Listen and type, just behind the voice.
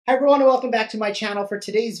Hi everyone and welcome back to my channel. For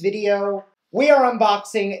today's video, we are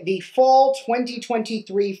unboxing the Fall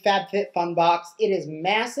 2023 FABFITFUN box. It is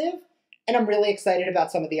massive and I'm really excited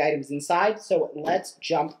about some of the items inside, so let's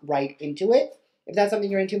jump right into it. If that's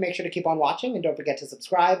something you're into, make sure to keep on watching and don't forget to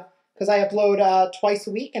subscribe because I upload twice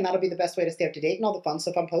a week and that'll be the best way to stay up to date and all the fun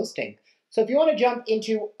stuff I'm posting. So if you want to jump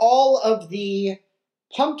into all of the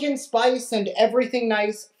pumpkin spice and everything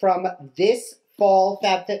nice from this Fall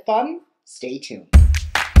FABFITFUN, stay tuned.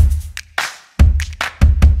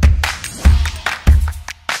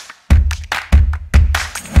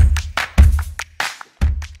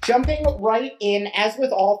 Jumping right in, as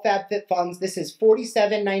with all FABFITFUNs, this is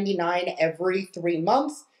 $47.99 every 3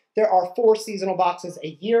 months. There are 4 seasonal boxes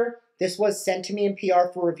a year. This was sent to me in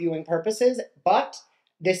PR for reviewing purposes, but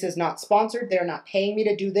this is not sponsored. They're not paying me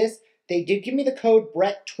to do this. They did give me the code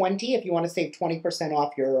BRETT20 if you want to save 20%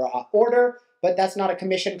 off your order, but that's not a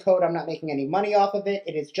commission code. I'm not making any money off of it.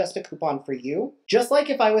 It is just a coupon for you. Just like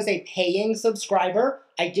if I was a paying subscriber,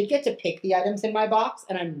 I did get to pick the items in my box,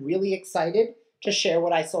 and I'm really excited to share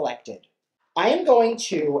what I selected. I am going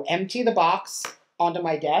to empty the box onto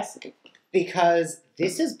my desk because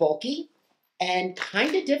this is bulky and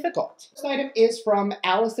kind of difficult. This item is from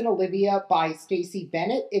Alice and Olivia by Stacey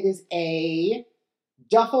Bennett. It is a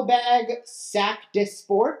duffel bag sac de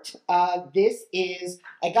sport. I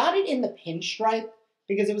got it in the pinstripe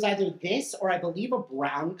because it was either this or I believe a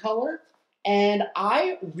brown color. And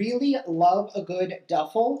I really love a good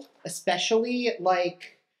duffel, especially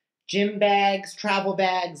like gym bags, travel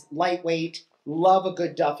bags, lightweight, love a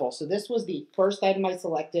good duffel. So this was the first item I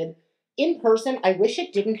selected. In person, I wish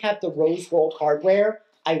it didn't have the rose gold hardware.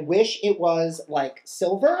 I wish it was like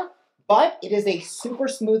silver, but it is a super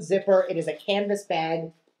smooth zipper. It is a canvas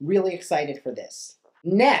bag. Really excited for this.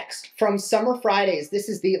 Next, from Summer Fridays, this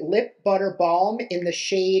is the Lip Butter Balm in the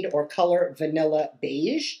shade or color Vanilla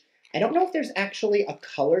Beige. I don't know if there's actually a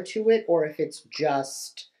color to it or if it's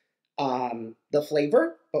just the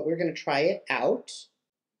flavor, but we're going to try it out.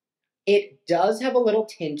 It does have a little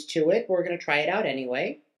tint to it. We're going to try it out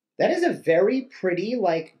anyway. That is a very pretty,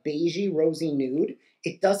 like, beigey, rosy nude.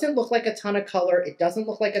 It doesn't look like a ton of color. It doesn't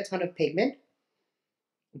look like a ton of pigment,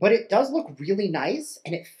 but it does look really nice,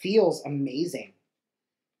 and it feels amazing.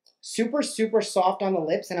 Super, super soft on the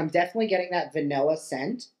lips, and I'm definitely getting that vanilla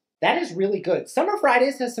scent. That is really good. Summer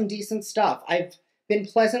Fridays has some decent stuff. I've been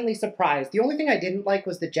pleasantly surprised. The only thing I didn't like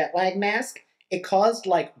was the jet lag mask. It caused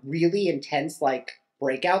like really intense like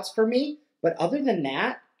breakouts for me. But other than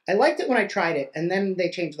that, I liked it when I tried it and then they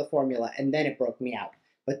changed the formula and then it broke me out.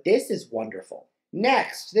 But this is wonderful.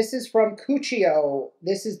 Next, this is from Cuccio.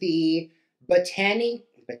 This is the Botanicals.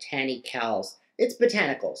 It's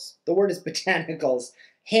Botanicals. The word is Botanicals.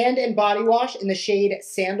 Hand and body wash in the shade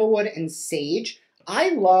Sandalwood and Sage.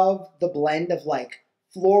 I love the blend of like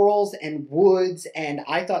florals and woods, and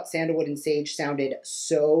I thought Sandalwood and Sage sounded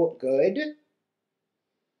so good.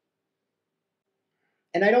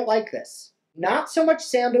 And I don't like this. Not so much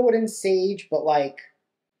Sandalwood and Sage, but like,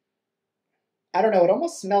 I don't know, it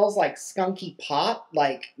almost smells like skunky pot.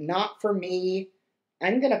 Like, not for me.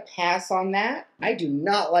 I'm going to pass on that. I do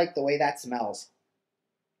not like the way that smells.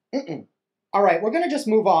 All right, we're going to just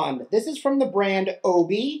move on. This is from the brand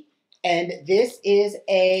Obi, and this is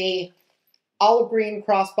a olive green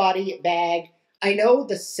crossbody bag. I know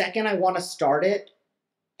the second I want to start it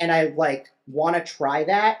and I like want to try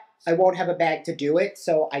that, I won't have a bag to do it.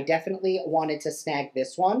 So I definitely wanted to snag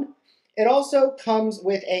this one. It also comes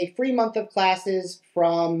with a free month of classes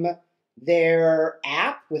from their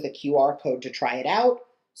app with a QR code to try it out.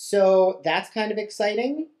 So that's kind of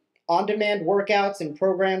exciting. On-demand workouts and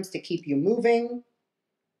programs to keep you moving.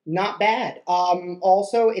 Not bad.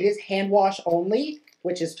 Also, it is hand wash only,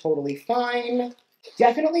 which is totally fine.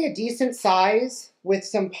 Definitely a decent size with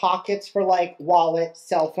some pockets for like wallet,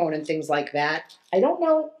 cell phone, and things like that. I don't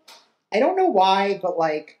know why, but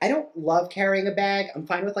like, I don't love carrying a bag. I'm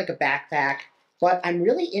fine with like a backpack, but I'm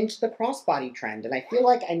really into the crossbody trend and I feel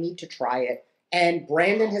like I need to try it. And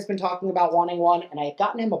Brandon has been talking about wanting one and I've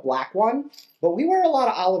gotten him a black one, but we wear a lot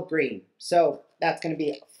of olive green. So that's going to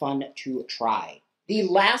be fun to try. The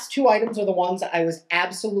last 2 items are the ones I was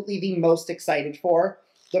absolutely the most excited for.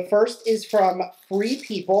 The first is from Free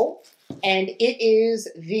People, and it is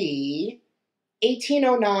the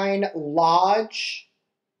 1809 Lodge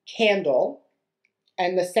candle,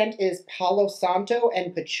 and the scent is Palo Santo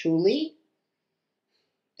and Patchouli,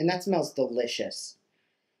 and that smells delicious.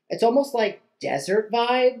 It's almost like desert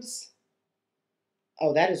vibes.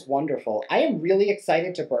 Oh, that is wonderful. I am really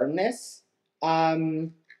excited to burn this.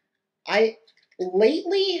 I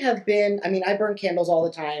lately have been, I burn candles all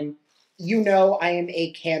the time. You know I am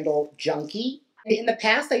a candle junkie. In the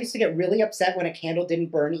past, I used to get really upset when a candle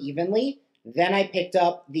didn't burn evenly. Then I picked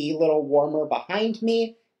up the little warmer behind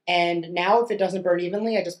me. And now if it doesn't burn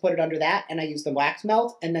evenly, I just put it under that and I use the wax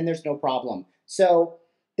melt and then there's no problem. So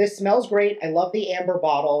this smells great. I love the amber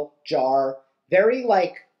bottle jar. Very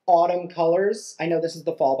like autumn colors. I know this is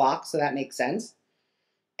the fall box, so that makes sense.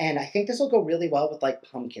 And I think this will go really well with like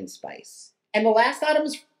pumpkin spice. And the last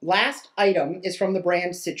item is from the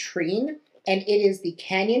brand Citrine, and it is the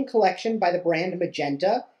Canyon Collection by the brand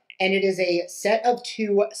Magenta, and it is a set of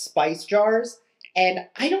 2 spice jars. And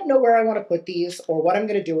I don't know where I want to put these or what I'm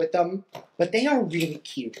going to do with them, but they are really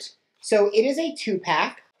cute. So it is a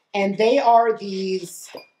 2-pack, and they are these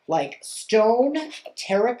like stone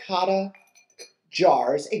terracotta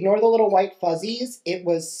jars. Ignore the little white fuzzies. It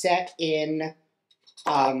was set in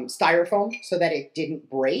styrofoam so that it didn't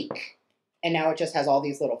break. And now it just has all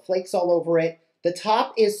these little flakes all over it. The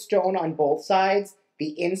top is stone on both sides.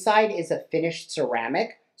 The inside is a finished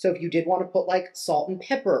ceramic. So if you did want to put like salt and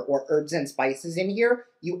pepper or herbs and spices in here,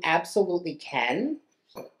 you absolutely can.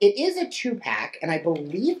 It is a 2-pack, and I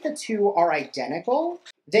believe the 2 are identical.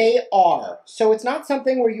 They are. So it's not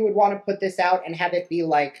something where you would want to put this out and have it be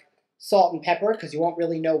like salt and pepper, because you won't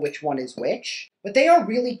really know which one is which. But they are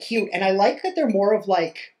really cute, and I like that they're more of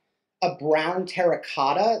like a brown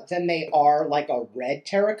terracotta than they are like a red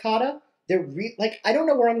terracotta. They're like, I don't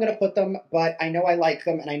know where I'm going to put them, but I know I like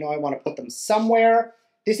them, and I know I want to put them somewhere.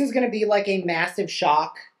 This is going to be like a massive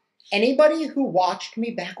shock. Anybody who watched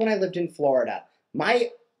me back when I lived in Florida, my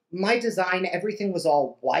design, everything was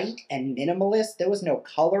all white and minimalist. There was no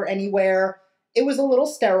color anywhere. It was a little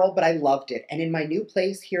sterile, but I loved it. And in my new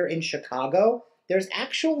place here in Chicago, there's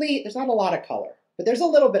not a lot of color, but there's a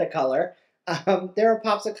little bit of color. There are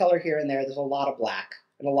pops of color here and there. There's a lot of black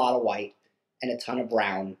and a lot of white and a ton of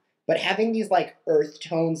brown. But having these like earth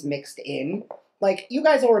tones mixed in, like you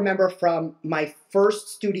guys will remember from my first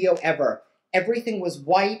studio ever, everything was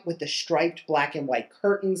white with the striped black and white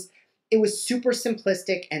curtains. It was super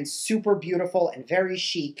simplistic and super beautiful and very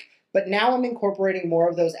chic. But now I'm incorporating more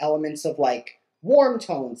of those elements of like warm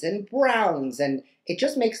tones and browns, and it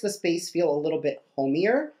just makes the space feel a little bit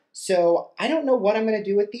homier. So I don't know what I'm going to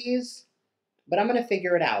do with these, but I'm going to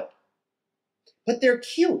figure it out. But they're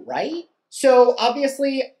cute, right? So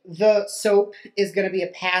obviously the soap is going to be a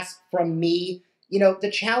pass from me. You know,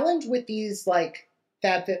 the challenge with these like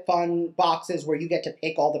FABFITFUN boxes where you get to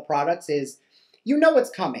pick all the products is you know what's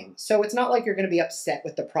coming. So it's not like you're going to be upset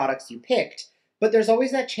with the products you picked, but there's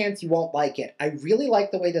always that chance you won't like it. I really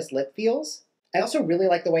like the way this lip feels. I also really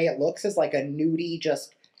like the way it looks as like a nudie,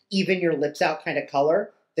 just even your lips out kind of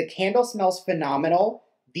color. The candle smells phenomenal.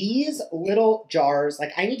 These little jars,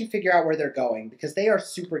 like I need to figure out where they're going because they are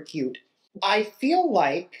super cute. I feel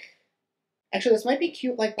like, actually this might be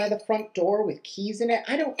cute like by the front door with keys in it.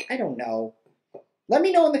 I don't know. Let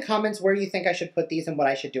me know in the comments where you think I should put these and what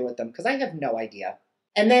I should do with them because I have no idea.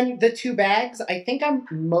 And then the 2 bags, I think I'm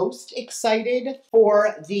most excited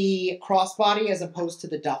for the crossbody as opposed to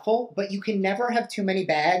the duffel, but you can never have too many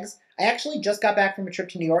bags. I actually just got back from a trip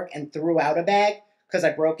to New York and threw out a bag because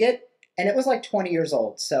I broke it, and it was like 20 years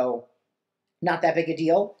old, so not that big a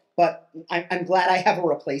deal, but I'm glad I have a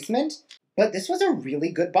replacement. But this was a really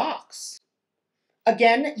good box.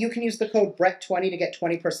 Again, you can use the code BRET20 to get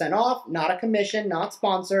 20% off, not a commission, not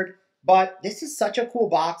sponsored. But this is such a cool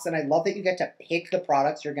box, and I love that you get to pick the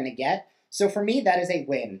products you're going to get. So for me, that is a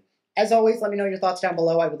win. As always, let me know your thoughts down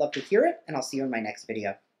below. I would love to hear it, and I'll see you in my next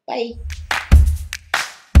video. Bye!